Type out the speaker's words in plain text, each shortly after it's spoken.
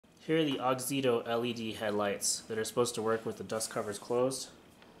Here are the Auxito LED headlights that are supposed to work with the dust covers closed.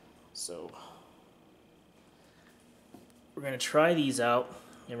 So we're going to try these out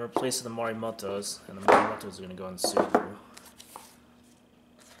and replace the Morimotos, and the Morimotos are going to go in the Subaru.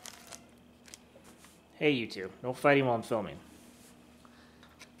 Hey you two, no fighting while I'm filming.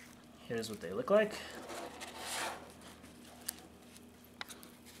 Here's what they look like.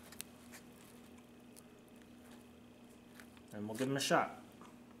 And we'll give them a shot.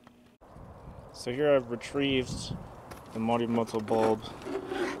 So here I've retrieved the Morimoto bulb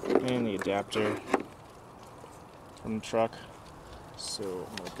and the adapter from the truck. So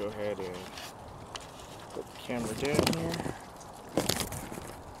I'm going to go ahead and put the camera down here.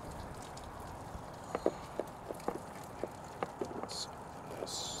 So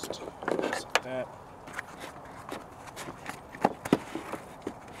just like that.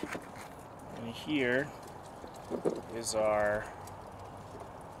 And here is our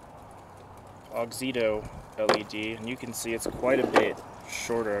Auxito LED, and you can see it's quite a bit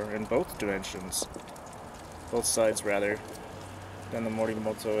shorter in both dimensions, both sides rather, than the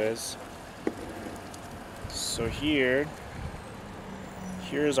Morimoto is. So here's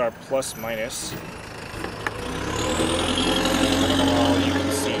our plus minus. Well, you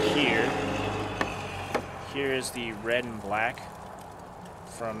can see here is the red and black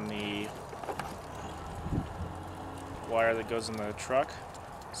from the wire that goes in the truck.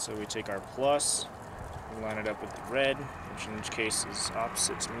 So we take our plus, we line it up with the red, which in each case is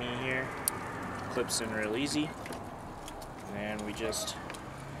opposite to me here. Clips in real easy. And we just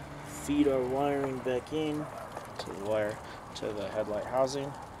feed our wiring back in to the headlight housing,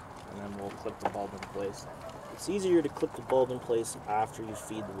 and then we'll clip the bulb in place. It's easier to clip the bulb in place after you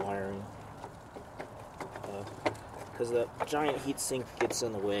feed the wiring, because the giant heat sink gets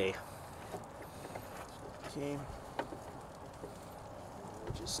in the way. Okay.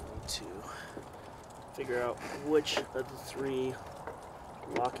 We just need to figure out which of the three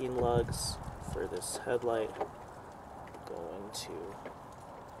locking lugs for this headlight go into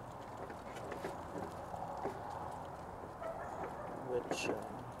which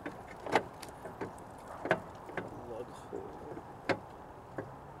lug hole.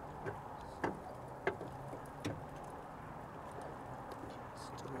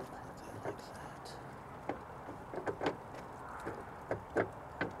 Still put that like that.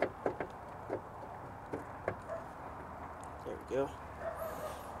 There we go.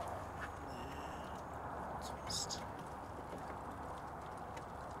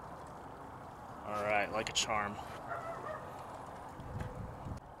 Alright, like a charm.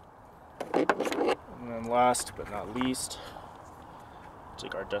 And then last but not least,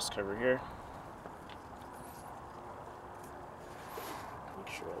 take our dust cover here. Make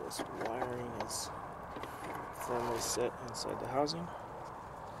sure all this wiring is firmly set inside the housing.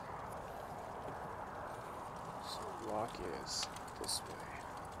 So the lock is this way.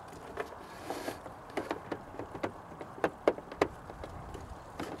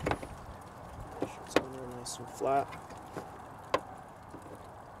 Make sure it's on there nice and flat.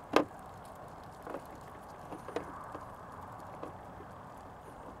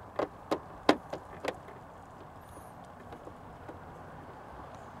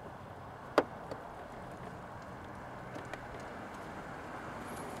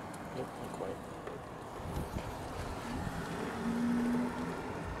 Nope, not quite.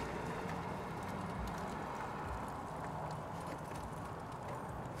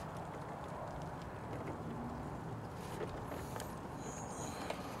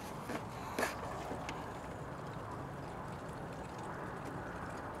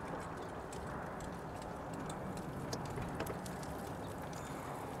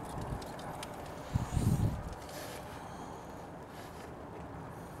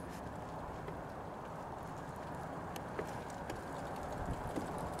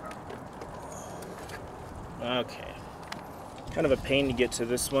 Okay, kind of a pain to get to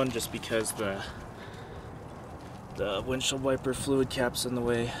this one just because the windshield wiper fluid cap's in the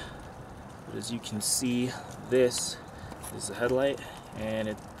way. But as you can see, this is the headlight,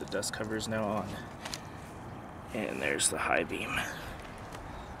 and the dust cover is now on. And there's the high beam.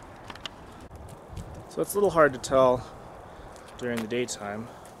 So it's a little hard to tell during the daytime.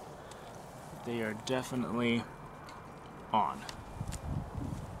 They are definitely on.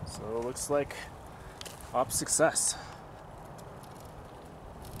 So it looks like op success.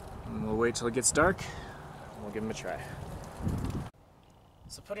 And we'll wait till it gets dark and we'll give them a try.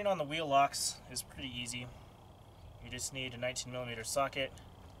 So putting on the wheel locks is pretty easy. You just need a 19mm socket,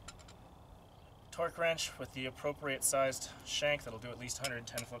 torque wrench with the appropriate sized shank that'll do at least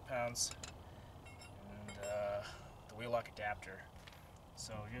 110 foot-pounds, and the wheel lock adapter.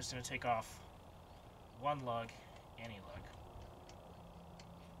 So you're just going to take off one lug, any lug.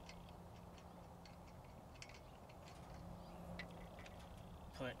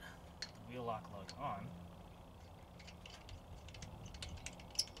 Put the wheel lock lug on.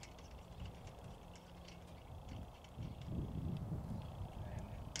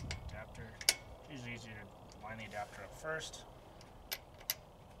 And adapter, usually easier to line the adapter up first.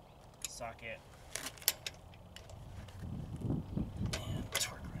 Socket. And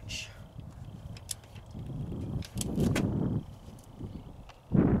torque wrench.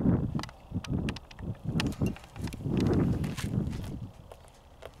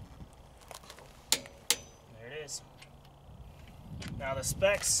 Now the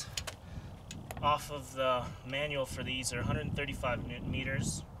specs off of the manual for these are 135 newton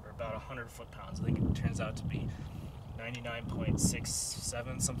meters, or about 100 foot-pounds. I think it turns out to be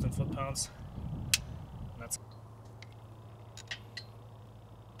 99.67 something foot-pounds. And that's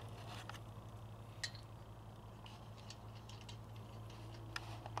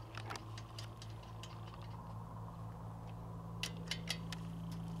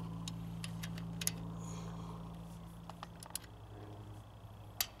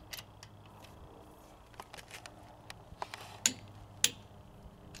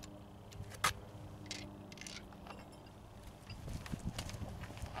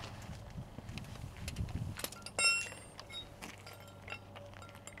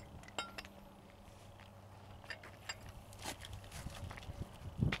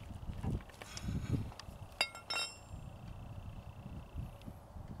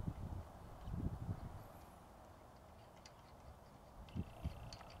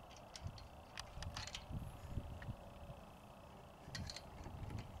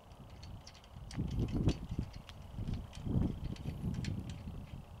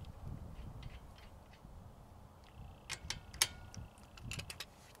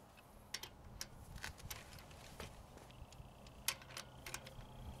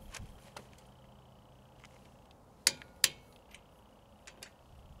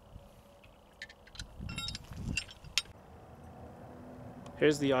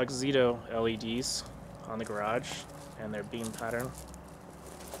Here's the Auxito LEDs on the garage and their beam pattern.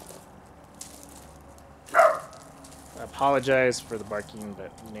 I apologize for the barking,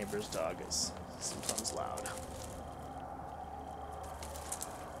 but the neighbor's dog is sometimes loud.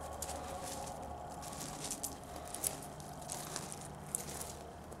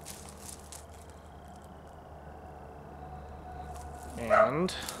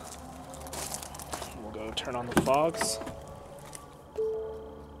 And we'll go turn on the fogs.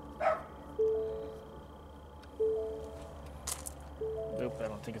 Nope, I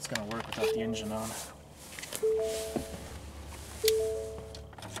don't think it's going to work without the engine on.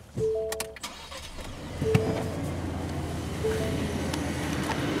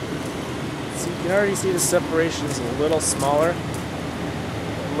 So you can already see the separation is a little smaller.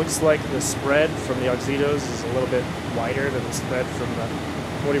 It looks like the spread from the Auxitos is a little bit wider than the spread from the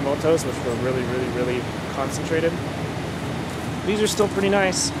Morimotos, which were really concentrated. These are still pretty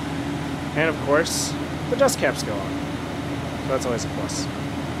nice. And of course, the dust caps go on. So that's always a plus.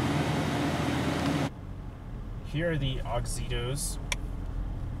 Here are the Auxitos.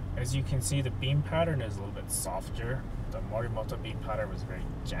 As you can see, the beam pattern is a little bit softer. The Morimoto beam pattern was very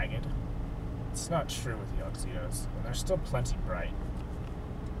jagged. It's not true with the Auxitos, and they're still plenty bright.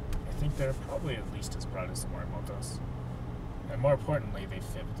 I think they're probably at least as bright as the Morimotos. And more importantly, they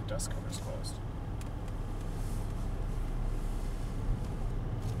fit with the dust covers closed.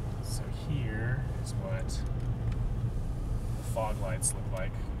 So here is what the fog lights look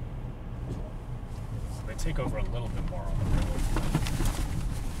like. They take over a little bit more on the road.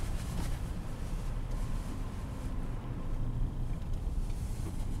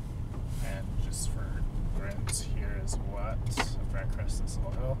 And just for grins, here is what, after I crest this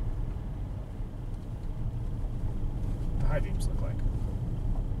little hill, the high beams look like.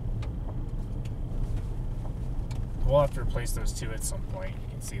 We'll have to replace those two at some point. You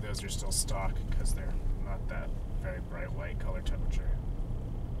can see those are still stock because they're not that very bright white color temperature.